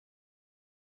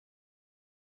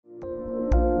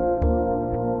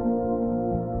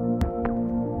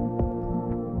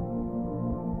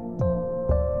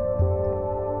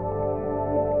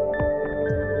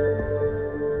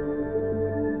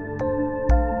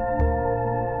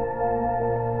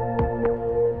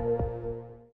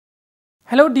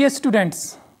Hello dear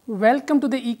students, welcome to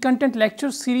the e-content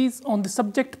lecture series on the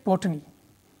subject botany.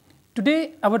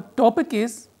 Today our topic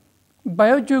is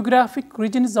Biogeographic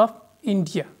regions of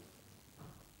India.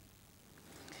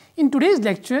 In today's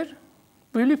lecture,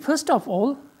 we will be first of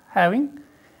all having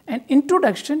an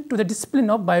introduction to the discipline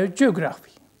of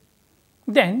biogeography.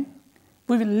 Then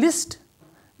we will list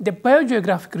the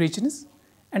biogeographic regions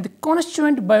and the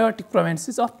constituent biotic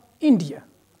provinces of India.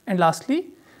 And lastly,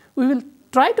 we will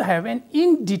try to have an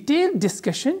in-detail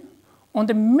discussion on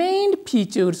the main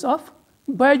features of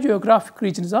biogeographic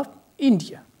regions of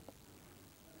India.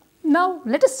 Now,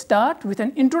 let us start with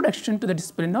an introduction to the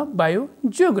discipline of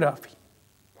biogeography.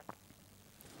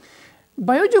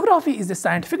 Biogeography is a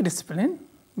scientific discipline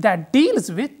that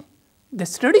deals with the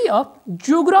study of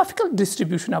geographical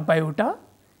distribution of biota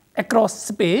across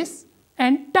space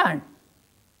and time.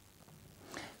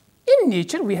 In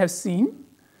nature, we have seen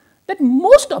that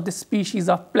most of the species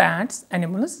of plants,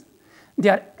 animals, they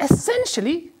are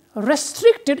essentially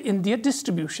restricted in their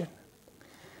distribution.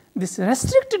 This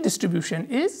restricted distribution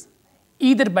is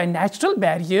either by natural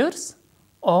barriers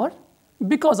or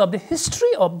because of the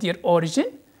history of their origin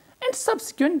and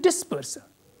subsequent dispersal.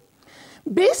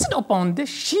 Based upon the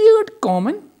shared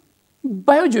common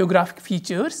biogeographic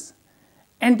features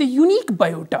and the unique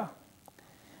biota,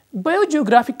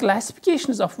 biogeographic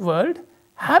classifications of world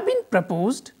have been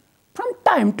proposed from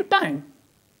time to time.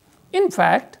 In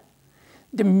fact,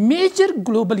 the major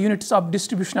global units of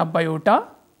distribution of biota,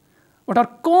 what are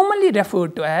commonly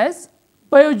referred to as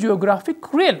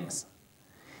biogeographic realms.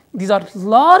 These are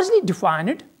largely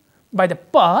defined by the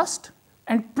past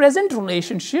and present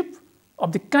relationship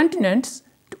of the continents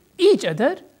to each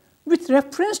other with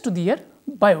reference to their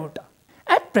biota.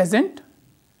 At present,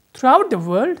 throughout the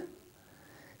world,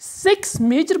 6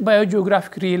 major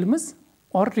biogeographic realms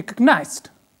are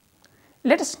recognized.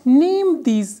 Let us name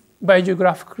these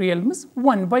biogeographic realms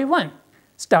one by one,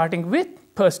 starting with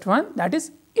first one, that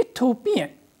is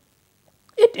Ethiopian.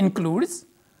 It includes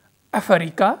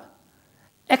Africa,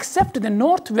 except the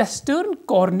northwestern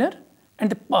corner and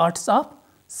the parts of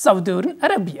southern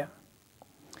Arabia.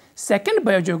 Second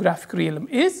biogeographic realm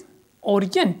is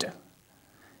Oriental.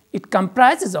 It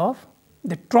comprises of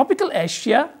the tropical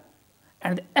Asia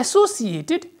and the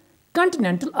associated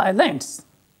continental islands.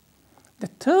 The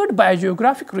third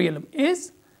biogeographic realm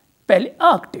is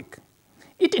Palearctic.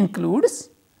 It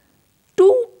includes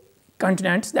 2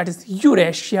 continents, that is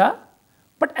Eurasia,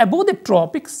 but above the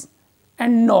tropics,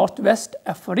 and Northwest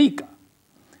Africa.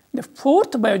 The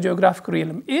fourth biogeographic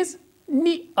realm is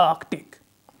Nearctic.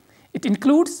 It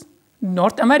includes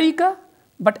North America,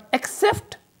 but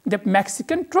except the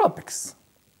Mexican tropics.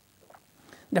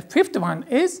 The fifth one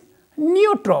is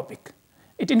Neotropic.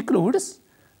 It includes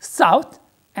South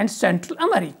and Central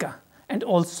America and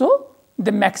also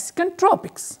the Mexican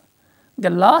tropics. The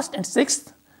last and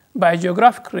sixth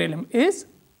biogeographic realm is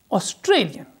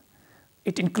Australian.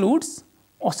 It includes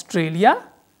Australia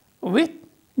with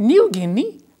New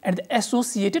Guinea and the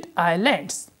associated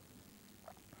islands.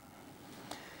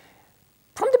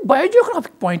 From the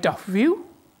biogeographic point of view,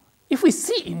 if we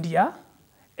see India,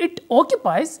 it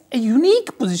occupies a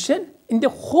unique position in the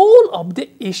whole of the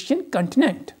Asian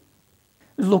continent.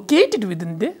 Located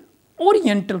within the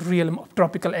Oriental realm of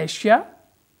tropical Asia,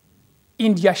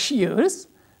 India shares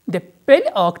the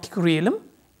Palearctic realm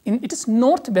in its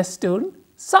northwestern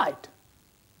side.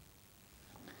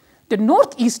 The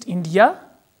northeast India,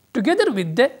 together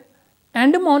with the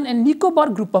Andaman and Nicobar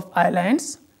group of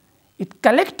islands, it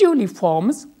collectively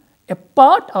forms a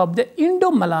part of the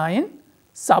Indo-Malayan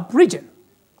sub-region.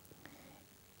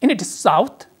 In its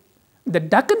south, the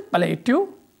Deccan Plateau,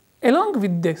 along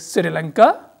with the Sri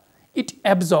Lanka, it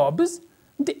absorbs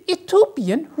the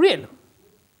Ethiopian realm.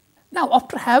 Now,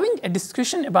 after having a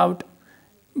discussion about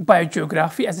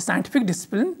biogeography as a scientific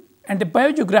discipline and the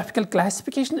biogeographical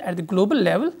classification at the global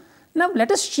level, now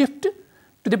let us shift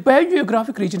to the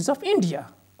biogeographic regions of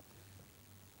India.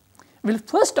 We will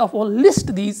first of all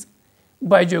list these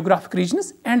biogeographic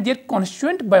regions and their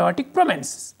constituent biotic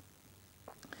provinces.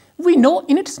 We know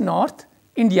in its north,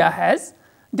 India has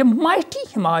the mighty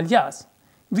Himalayas,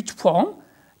 which form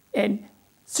a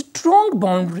strong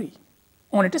boundary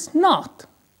on its north.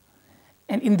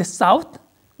 And in the south,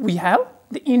 we have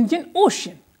the Indian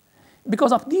Ocean.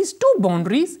 Because of these 2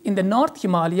 boundaries in the North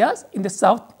Himalayas, in the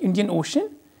South Indian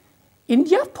Ocean,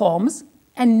 India forms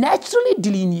a naturally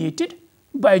delineated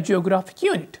biogeographic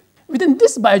unit. Within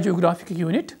this biogeographic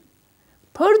unit,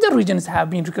 further regions have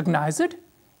been recognized.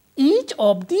 Each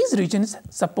of these regions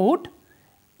support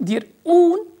their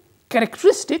own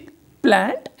characteristic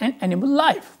plant and animal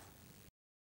life.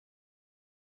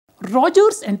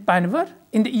 Rogers and Panver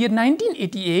in the year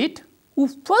 1988 who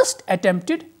first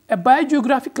attempted a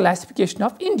biogeographic classification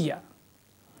of India.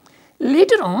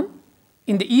 Later on,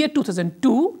 in the year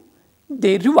 2002,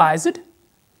 they revised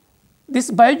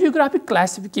this biogeographic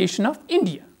classification of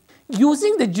India.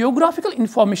 Using the Geographical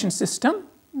Information System,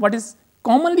 what is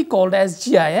commonly called as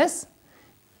GIS,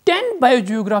 10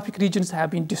 biogeographic regions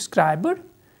have been described,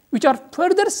 which are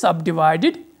further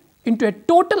subdivided into a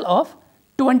total of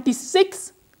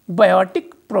 26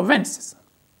 biotic provinces.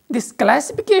 This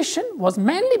classification was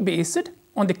mainly based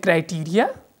on the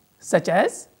criteria such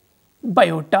as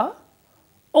biota,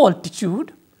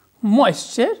 altitude,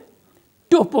 moisture,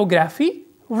 topography,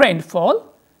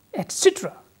 rainfall,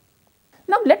 etc.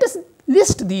 Now let us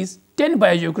list these 10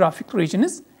 biogeographic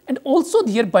regions and also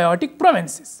their biotic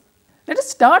provinces. Let us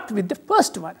start with the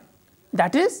first one,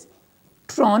 that is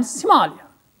Trans-Himalaya.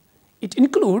 It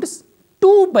includes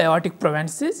 2 biotic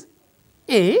provinces,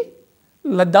 A.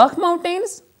 Ladakh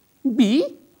Mountains,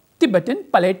 B. Tibetan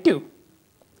Plateau.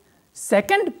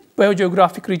 Second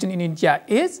biogeographic region in India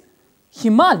is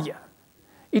Himalaya.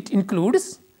 It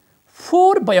includes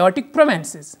 4 biotic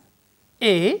provinces,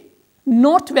 A.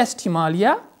 Northwest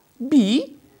Himalaya,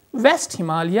 B. West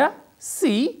Himalaya,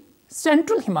 C.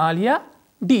 Central Himalaya,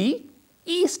 D.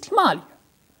 East Himalaya.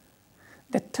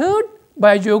 The third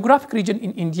biogeographic region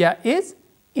in India is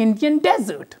Indian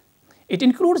Desert. It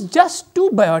includes just 2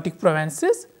 biotic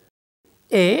provinces,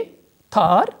 A.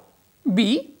 Thar,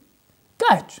 B.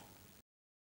 Kutch.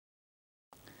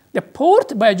 The fourth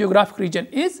biogeographic region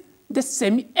is the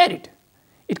semi-arid.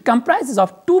 It comprises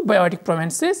of 2 biotic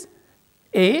provinces,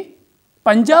 A.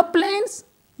 Punjab Plains,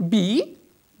 B.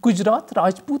 Gujarat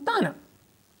Rajputana.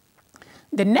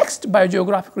 The next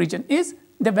biogeographic region is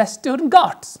the Western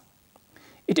Ghats.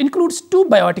 It includes 2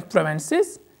 biotic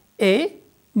provinces, A.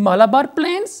 Malabar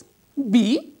Plains,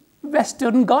 B.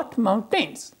 Western Ghat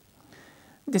Mountains.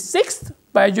 The sixth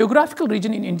biogeographical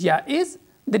region in India is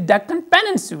the Deccan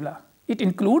Peninsula. It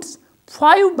includes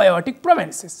 5 biotic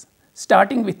provinces,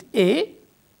 starting with A.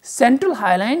 Central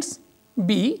Highlands,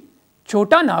 B.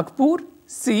 Chota Nagpur,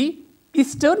 C.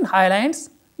 Eastern Highlands,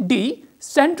 D.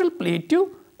 Central Plateau,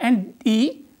 and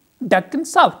E. Deccan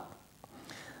South.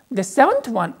 The seventh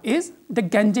one is the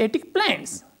Gangetic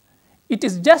Plains. It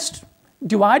is just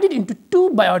divided into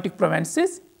 2 biotic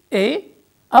provinces, A.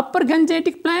 Upper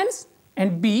Gangetic Plains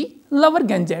and B. Lower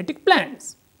Gangetic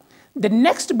Plains. The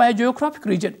next biogeographic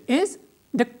region is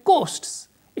the coasts.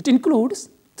 It includes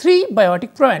 3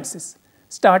 biotic provinces,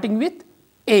 starting with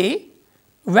A.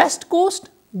 West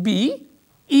Coast, B.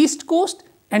 East Coast,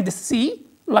 and the C.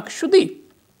 Lakshadweep.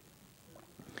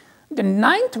 The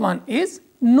ninth one is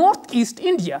Northeast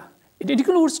India. It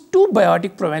includes 2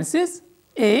 biotic provinces,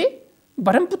 A.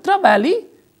 Brahmaputra Valley,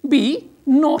 B.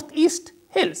 Northeast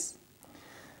Hills.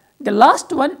 The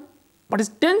last one, what is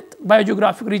 10th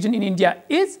biogeographic region in India,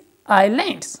 is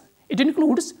Islands. It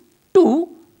includes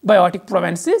 2 biotic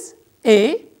provinces,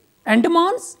 A.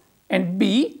 Andamans and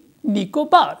B.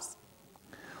 Nicobars.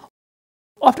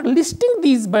 After listing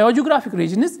these biogeographic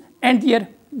regions and their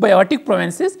biotic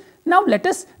provinces, now let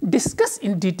us discuss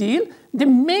in detail the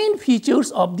main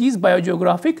features of these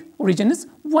biogeographic regions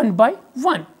one by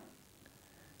one,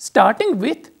 starting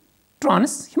with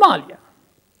Trans-Himalaya.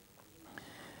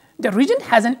 The region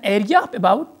has an area of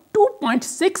about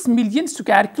 2.6 million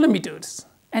square kilometers,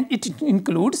 and it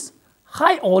includes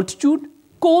high altitude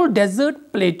cold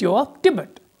desert plateau of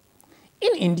Tibet.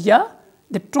 In India,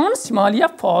 the Trans-Himalaya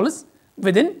falls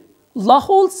within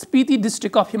Lahaul-Spiti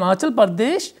district of Himachal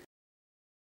Pradesh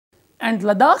and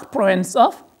Ladakh province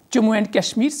of Jammu and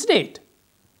Kashmir state.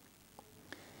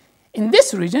 In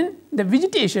this region, the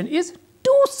vegetation is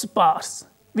too sparse,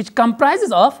 which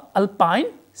comprises of alpine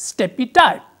steppe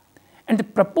type, and the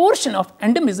proportion of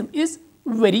endemism is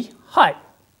very high.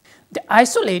 The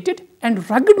isolated and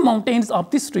rugged mountains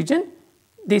of this region,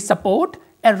 they support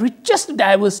a richest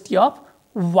diversity of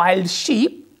wild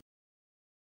sheep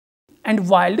and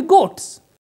wild goats.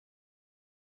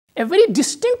 A very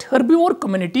distinct herbivore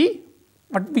community,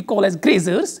 what we call as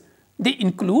grazers, they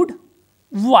include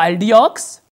wild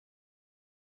yaks,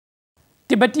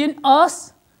 Tibetan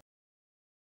ass,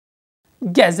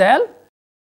 gazelle,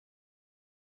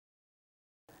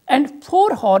 and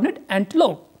 4-horned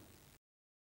antelope.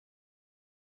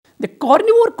 The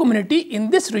carnivore community in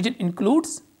this region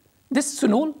includes the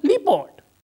snow leopard,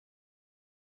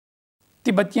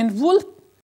 Tibetan wolf,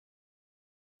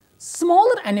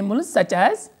 smaller animals such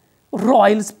as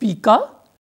royal spica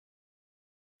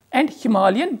and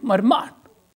Himalayan marmot.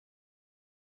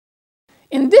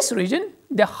 In this region,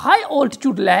 the high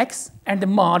altitude lakes and the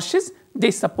marshes,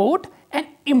 they support an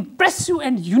impressive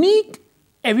and unique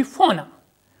avifauna.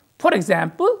 For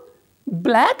example,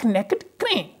 black-necked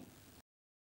crane.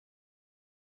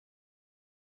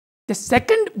 The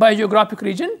second biogeographic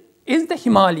region is the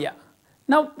Himalaya.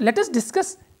 Now let us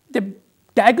discuss the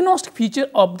diagnostic feature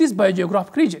of this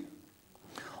biogeographic region.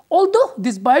 Although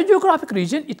this biogeographic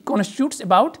region, it constitutes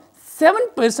about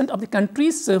 7% of the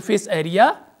country's surface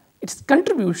area, its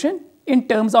contribution in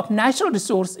terms of natural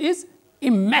resource is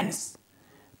immense,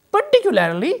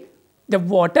 particularly the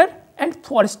water and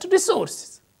forest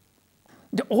resources.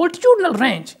 The altitudinal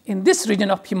range in this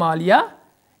region of Himalaya,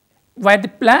 where the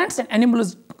plants and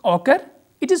animals occur,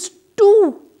 it is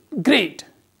too great,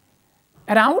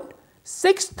 around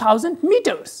 6,000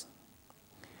 meters.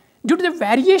 Due to the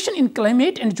variation in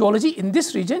climate and geology in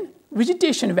this region,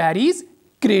 vegetation varies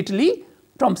greatly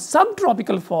from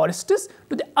subtropical forests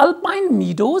to the alpine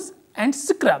meadows and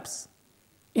scrubs.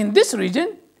 In this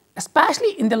region,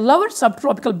 especially in the lower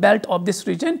subtropical belt of this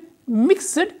region,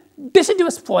 mixed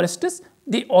deciduous forests,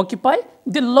 they occupy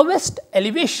the lowest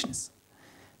elevations.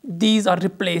 These are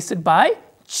replaced by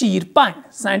cheer pine,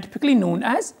 scientifically known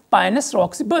as Pinus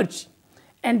roxburghi.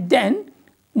 And then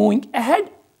moving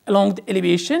ahead along the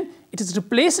elevation, it is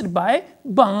replaced by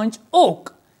bunch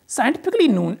oak, scientifically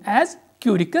known as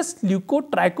Quercus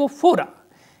leucotrichophora.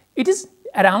 It is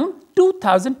around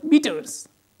 2,000 meters.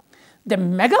 The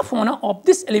megafauna of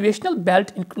this elevational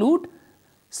belt include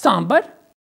sambar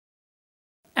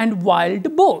and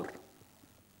wild boar.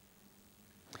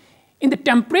 In the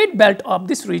temperate belt of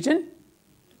this region,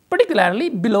 particularly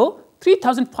below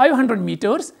 3,500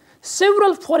 meters,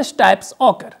 several forest types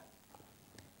occur.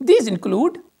 These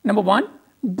include, number 1,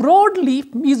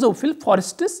 broadleaf mesophyll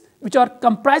forests, which are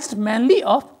comprised mainly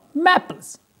of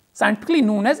maples, scientifically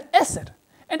known as acer,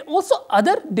 and also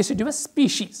other deciduous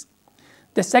species.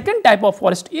 The second type of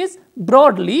forest is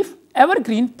broadleaf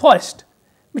evergreen forest,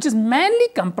 which is mainly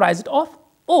comprised of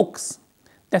oaks.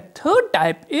 The third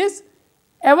type is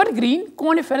evergreen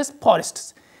coniferous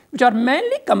forests, which are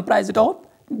mainly comprised of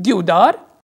deodar,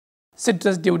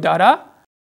 Citrus deodara,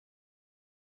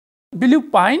 blue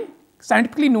pine,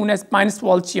 scientifically known as Pinus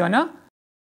volchiana,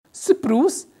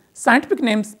 spruce, scientific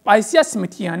name Picea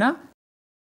smithiana,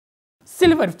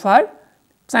 silver fir,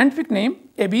 scientific name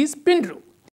Abies pindro.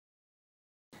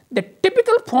 The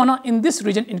typical fauna in this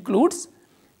region includes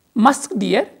musk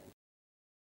deer,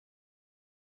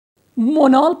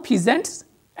 monal pheasants,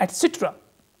 etc.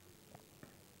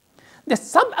 The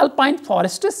subalpine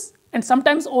forests and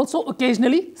sometimes also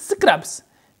occasionally scrubs,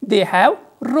 they have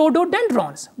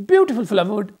rhododendrons, beautiful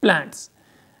flowered plants.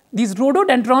 These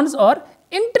rhododendrons are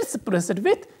interspersed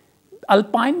with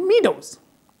alpine meadows.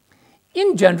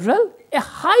 In general, a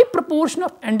high proportion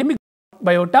of endemic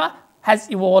biota has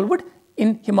evolved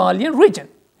in Himalayan region.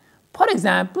 For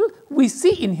example, we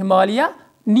see in Himalaya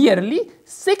nearly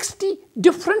 60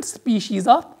 different species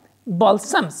of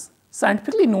balsams,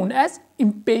 scientifically known as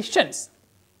impatiens.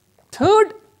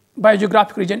 Third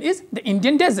biogeographic region is the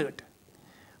Indian desert.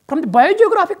 From the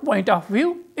biogeographic point of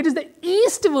view, it is the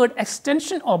eastward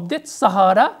extension of the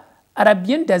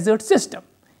Sahara-Arabian desert system.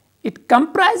 It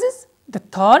comprises the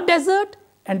Thar desert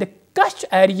and the Kutch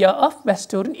area of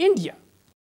western India.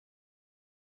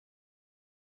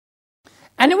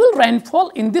 Annual rainfall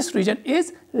in this region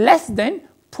is less than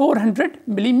 400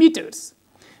 millimeters.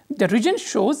 The region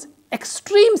shows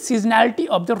extreme seasonality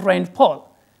of the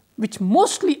rainfall, which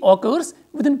mostly occurs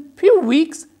within few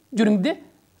weeks during the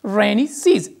rainy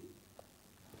season.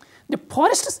 The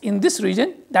forests in this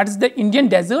region, that is the Indian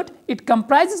desert, it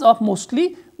comprises of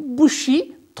mostly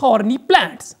bushy, thorny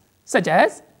plants such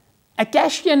as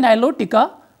Acacia nilotica,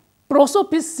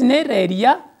 Prosopis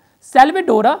cineraria,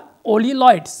 Salvadora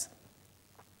oleoides.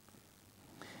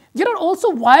 There are also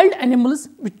wild animals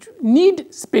which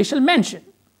need special mention.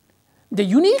 The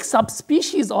unique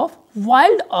subspecies of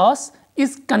wild ass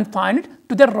is confined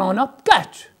to the Rann of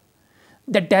Kutch.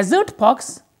 The desert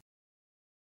fox,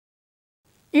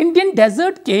 Indian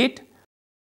desert cat,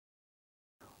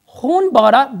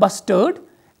 hornbara bustard,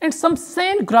 and some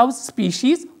sand grouse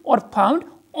species are found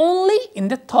only in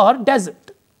the Thar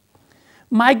desert.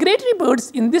 Migratory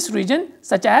birds in this region,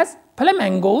 such as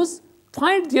flamingos,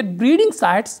 find their breeding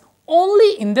sites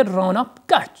only in the Rann of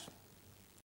Kutch.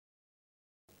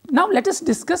 Now let us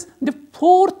discuss the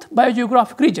fourth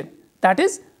biogeographic region, that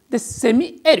is the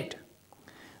semi-arid.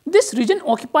 This region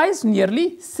occupies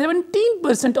nearly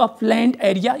 17% of land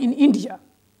area in India.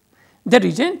 The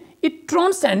region, it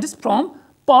transcends from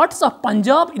parts of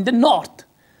Punjab in the north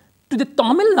to the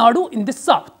Tamil Nadu in the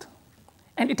south,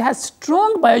 and it has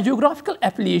strong biogeographical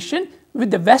affiliation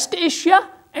with the West Asia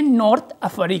and North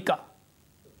Africa.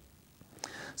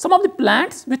 Some of the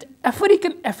plants with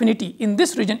African affinity in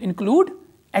this region include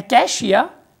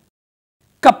acacia,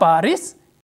 Caparis,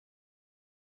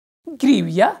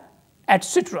 Grevia,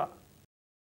 etc.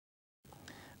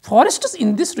 Forests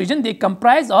in this region, they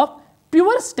comprise of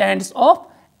pure stands of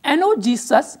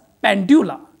Anogesus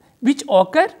pendula, which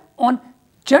occur on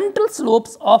gentle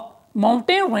slopes of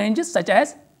mountain ranges such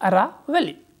as Ara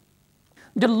Valley.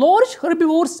 The large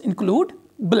herbivores include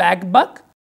blackbuck,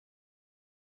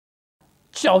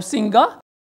 chausinga,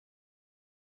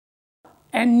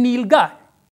 and nilgai.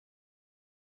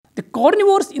 The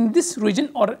carnivores in this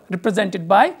region are represented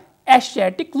by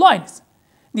Asiatic lions.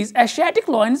 These Asiatic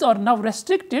lions are now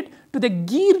restricted to the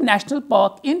Gir National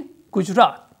Park in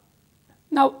Gujarat.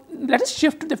 Now, let us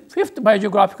shift to the fifth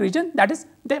biogeographic region, that is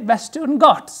the Western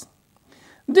Ghats.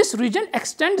 This region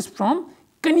extends from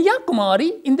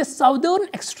Kanyakumari in the southern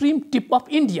extreme tip of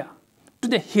India to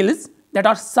the hills that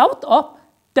are south of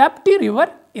Tapti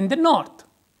River in the north.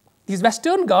 These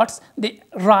Western Ghats, they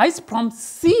rise from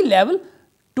sea level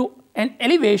to an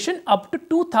elevation up to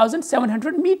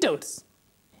 2,700 meters.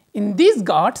 In these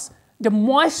Ghats, the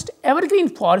moist evergreen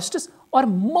forests are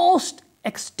most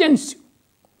extensive.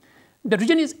 The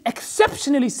region is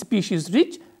exceptionally species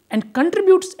rich and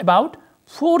contributes about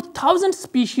 4,000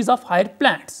 species of higher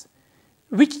plants,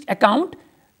 which account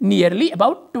nearly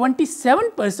about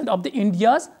 27% of the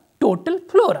India's total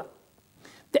flora.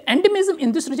 The endemism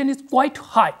in this region is quite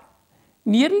high.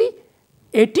 Nearly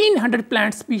 1,800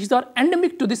 plant species are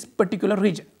endemic to this particular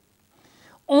region.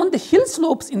 On the hill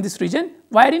slopes in this region,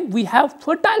 wherein we have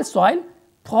fertile soil,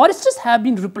 forests have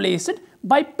been replaced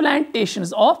by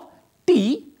plantations of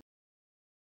tea,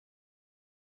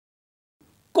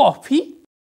 coffee,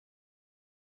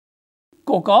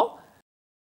 cocoa,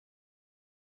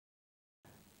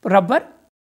 rubber,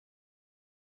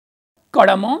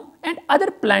 cardamom, and other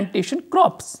plantation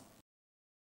crops.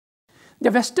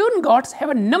 The Western Ghats have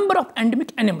a number of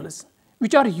endemic animals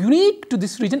which are unique to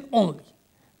this region only.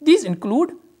 These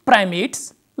include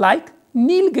primates like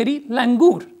Nilgiri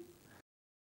langur,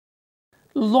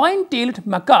 loin-tailed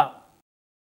macaw.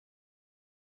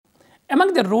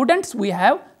 Among the rodents, we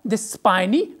have the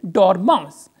spiny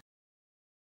dormouse.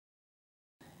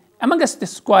 Amongst the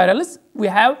squirrels, we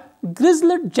have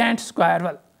grizzled giant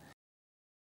squirrel.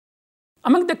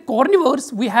 Among the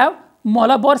carnivores, we have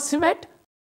Malabar civet,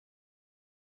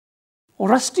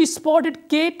 rusty spotted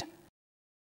cat,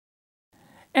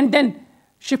 and then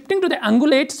shifting to the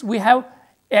ungulates, we have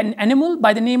an animal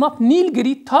by the name of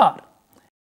Nilgiri thar.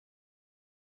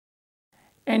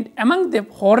 And among the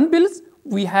hornbills,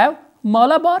 we have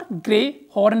Malabar grey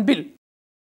hornbill.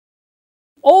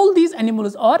 All these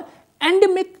animals are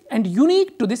endemic and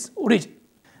unique to this region.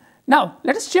 Now,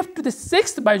 let us shift to the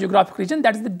sixth biogeographic region,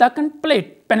 that is the Deccan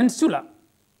Plate Peninsula.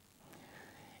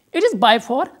 It is by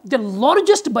far the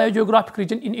largest biogeographic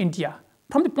region in India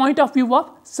from the point of view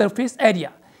of surface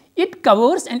area. It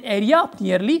covers an area of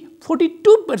nearly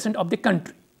 42% of the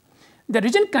country. The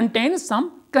region contains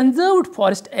some conserved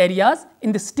forest areas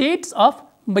in the states of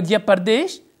Madhya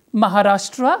Pradesh,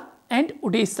 Maharashtra, and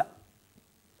Odisha.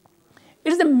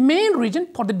 It is the main region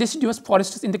for the deciduous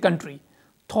forests in the country.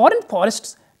 Thorn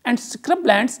forests and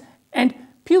scrublands and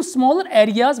few smaller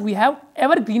areas we have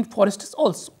evergreen forests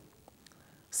also.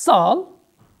 Sal,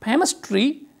 famous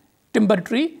tree, timber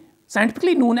tree,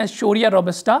 scientifically known as Shorea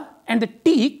robusta, and the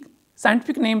teak,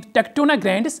 scientific name Tectona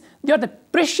grandis, they are the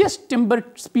precious timber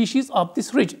species of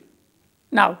this region.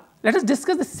 Now, let us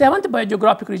discuss the seventh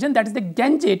biogeographic region, that is the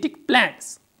Gangetic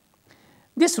Plains.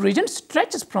 This region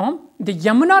stretches from the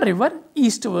Yamuna River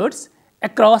eastwards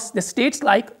across the states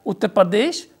like Uttar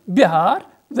Pradesh, Bihar,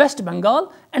 West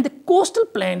Bengal, and the coastal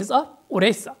plains of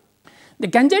Orissa. The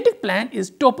Gangetic Plain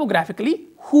is topographically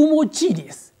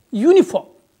homogeneous, uniform,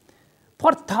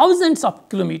 for thousands of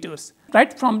kilometers,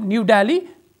 right from New Delhi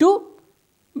to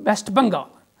West Bengal.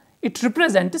 It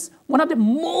represents one of the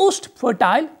most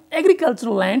fertile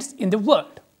agricultural lands in the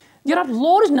world. There are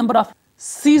large number of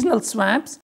seasonal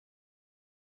swamps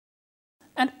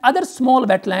and other small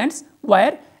wetlands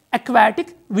where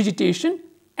aquatic vegetation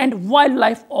and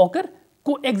wildlife occur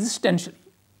coexistentially.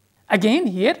 Again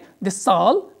here, the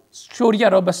Sal,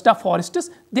 Shorea robusta forests,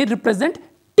 they represent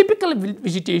typical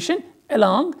vegetation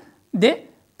along the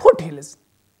foothills.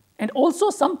 And also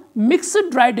some mixed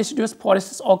dry deciduous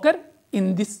forests occur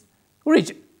in this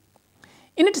region.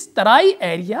 In its Tarai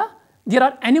area, there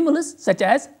are animals such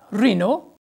as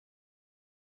rhino,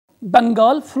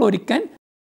 Bengal florican,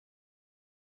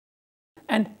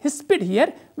 and hispid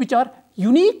here, which are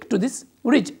unique to this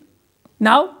region.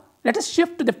 Now, let us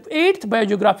shift to the eighth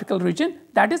biogeographical region,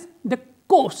 that is the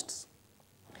coasts.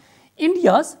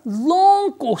 India's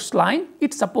long coastline,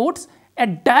 it supports a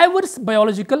diverse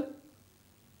biological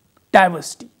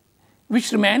biodiversity,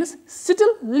 which remains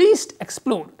still least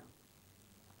explored.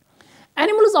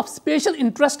 Animals of special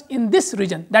interest in this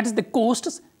region, that is the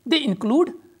coasts, they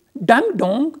include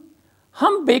dungdong,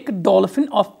 humpback dolphin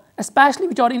of especially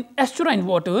which are in estuarine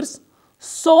waters,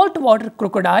 saltwater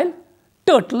crocodile,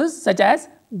 turtles such as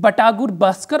Batagur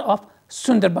busker of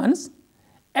Sundarbans,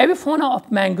 avifauna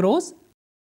of mangroves,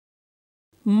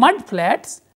 mud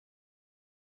flats,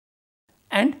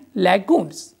 and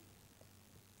lagoons.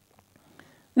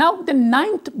 Now, the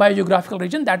ninth biogeographical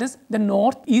region, that is the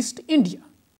northeast India.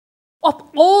 Of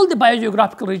all the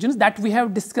biogeographical regions that we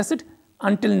have discussed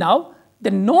until now,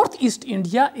 the northeast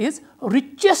India is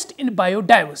richest in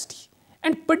biodiversity,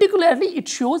 and particularly it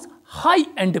shows high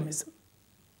endemism.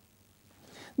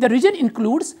 The region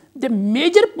includes the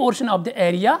major portion of the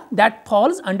area that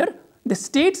falls under the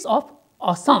states of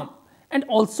Assam and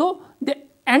also the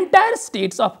entire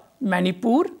states of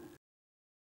Manipur,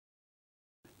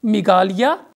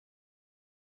 Meghalaya,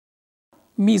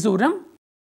 Mizoram,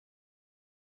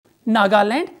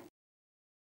 Nagaland,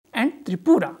 and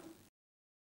Tripura.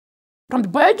 From the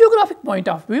biogeographic point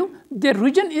of view, the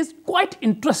region is quite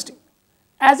interesting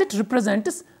as it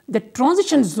represents the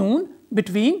transition zone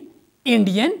between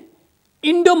Indian,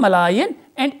 Indo-Malayan,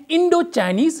 and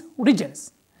Indo-Chinese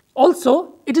regions.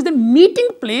 Also, it is the meeting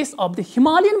place of the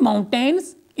Himalayan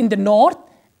mountains in the north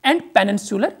and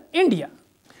peninsular India.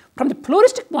 From the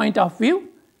floristic point of view,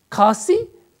 Khasi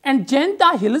and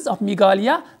Janta hills of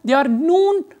Meghalaya, they are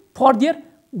known for their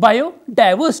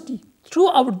biodiversity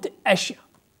throughout Asia.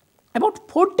 About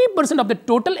 40% of the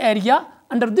total area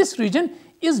under this region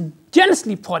is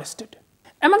densely forested.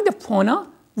 Among the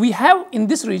fauna, we have in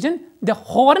this region the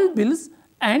hornbills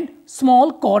and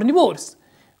small carnivores,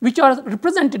 which are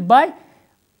represented by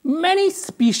many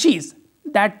species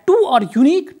that too are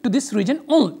unique to this region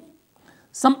only.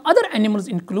 Some other animals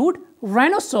include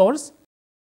rhinoceros,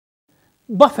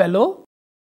 buffalo,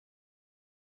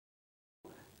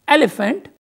 elephant,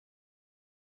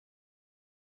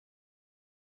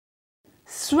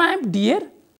 swamp deer,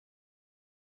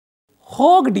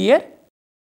 hog deer,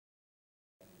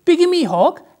 pygmy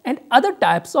hog, and other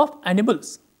types of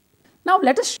animals. Now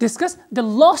let us discuss the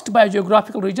last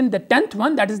biogeographical region, the 10th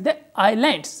one, that is the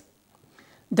islands.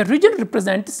 The region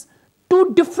represents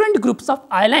two different groups of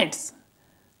islands.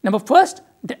 Number first,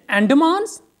 the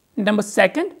Andamans, number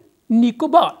second,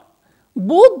 Nicobar.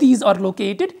 Both these are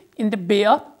located in the Bay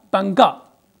of Bengal.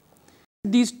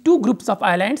 These two groups of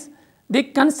islands, they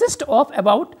consist of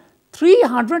about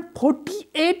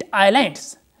 348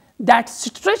 islands that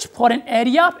stretch for an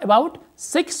area of about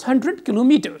 600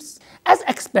 kilometers. As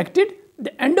expected,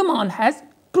 the Andaman has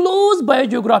close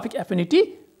biogeographic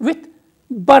affinity with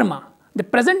Burma, the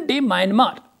present-day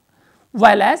Myanmar,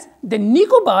 while as the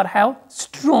Nicobar have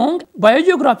strong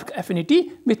biogeographic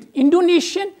affinity with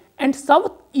Indonesian and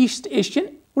Southeast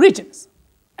Asian regions.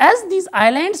 As these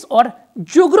islands are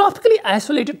geographically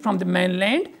isolated from the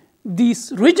mainland,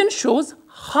 this region shows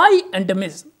high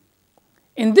endemism.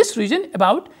 In this region,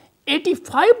 about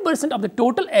 85% of the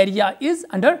total area is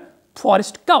under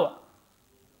forest cover.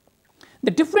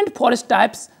 The different forest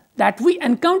types that we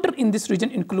encounter in this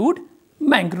region include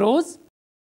mangroves,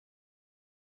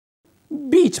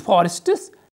 beech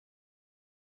forests,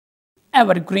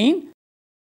 evergreen,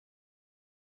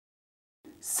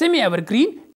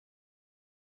 semi-evergreen,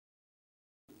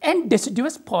 and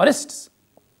deciduous forests.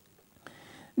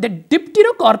 The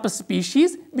Dipterocarpus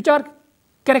species, which are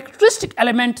characteristic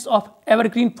elements of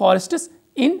evergreen forests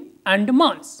in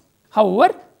Andamans.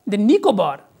 However, the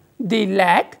Nicobar, they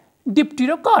lack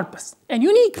Dipterocarpus, a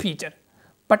unique feature,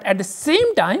 but at the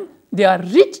same time, they are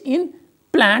rich in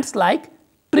plants like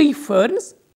tree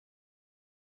ferns,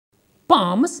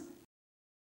 palms,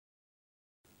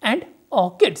 and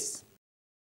orchids.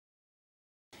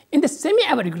 In the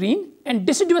semi-evergreen and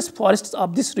deciduous forests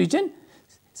of this region,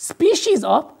 species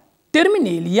of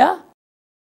Terminalia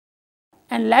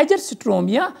and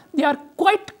Lagerstromia, they are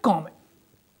quite common.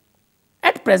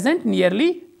 At present,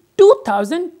 nearly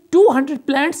 2,200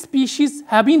 plant species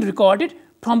have been recorded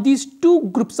from these two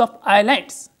groups of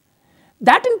islands.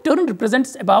 That in turn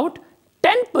represents about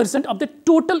 10% of the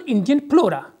total Indian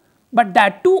flora, but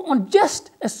that too on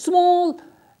just a small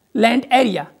land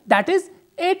area, that is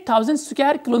 8,000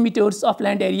 square kilometers of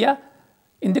land area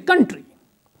in the country.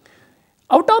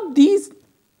 Out of these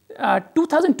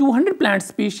 2,200 plant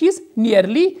species,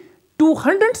 nearly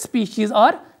 200 species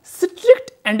are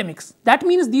strict endemics. That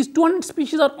means these 200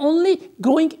 species are only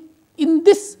growing in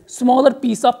this smaller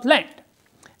piece of land.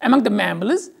 Among the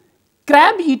mammals,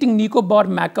 crab-eating Nicobar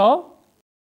macaw,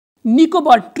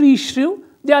 Nicobar tree shrew,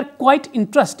 they are quite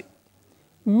interesting.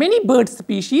 Many bird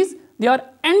species they are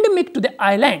endemic to the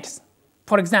islands.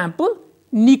 For example,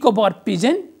 Nicobar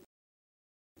pigeon,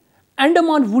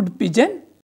 Andaman wood pigeon,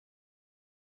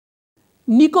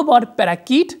 Nicobar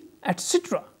parakeet,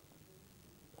 etc.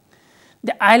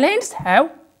 The islands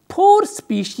have 4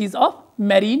 species of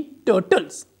marine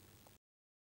turtles.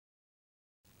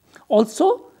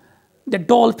 Also, the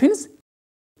dolphins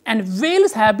and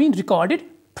whales have been recorded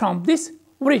from this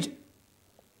region.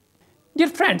 Dear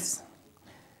friends,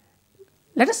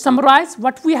 let us summarize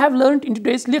what we have learned in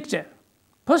today's lecture.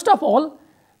 First of all,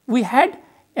 we had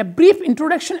a brief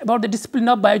introduction about the discipline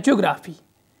of biogeography.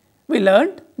 We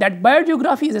learned that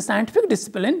biogeography is a scientific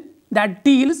discipline that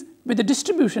deals with the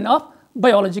distribution of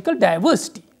biological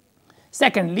diversity.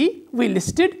 Secondly, we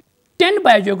listed 10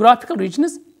 biogeographical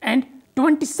regions and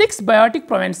 26 biotic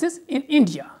provinces in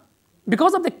India.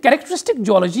 Because of the characteristic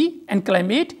geology and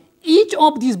climate, each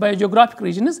of these biogeographic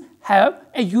regions have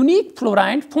a unique flora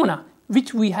and fauna,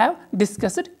 which we have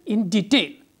discussed in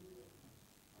detail.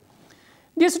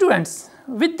 Dear students,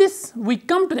 with this we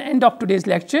come to the end of today's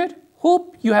lecture.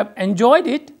 Hope you have enjoyed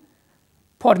it.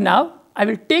 For now, I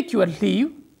will take your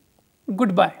leave.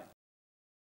 Goodbye.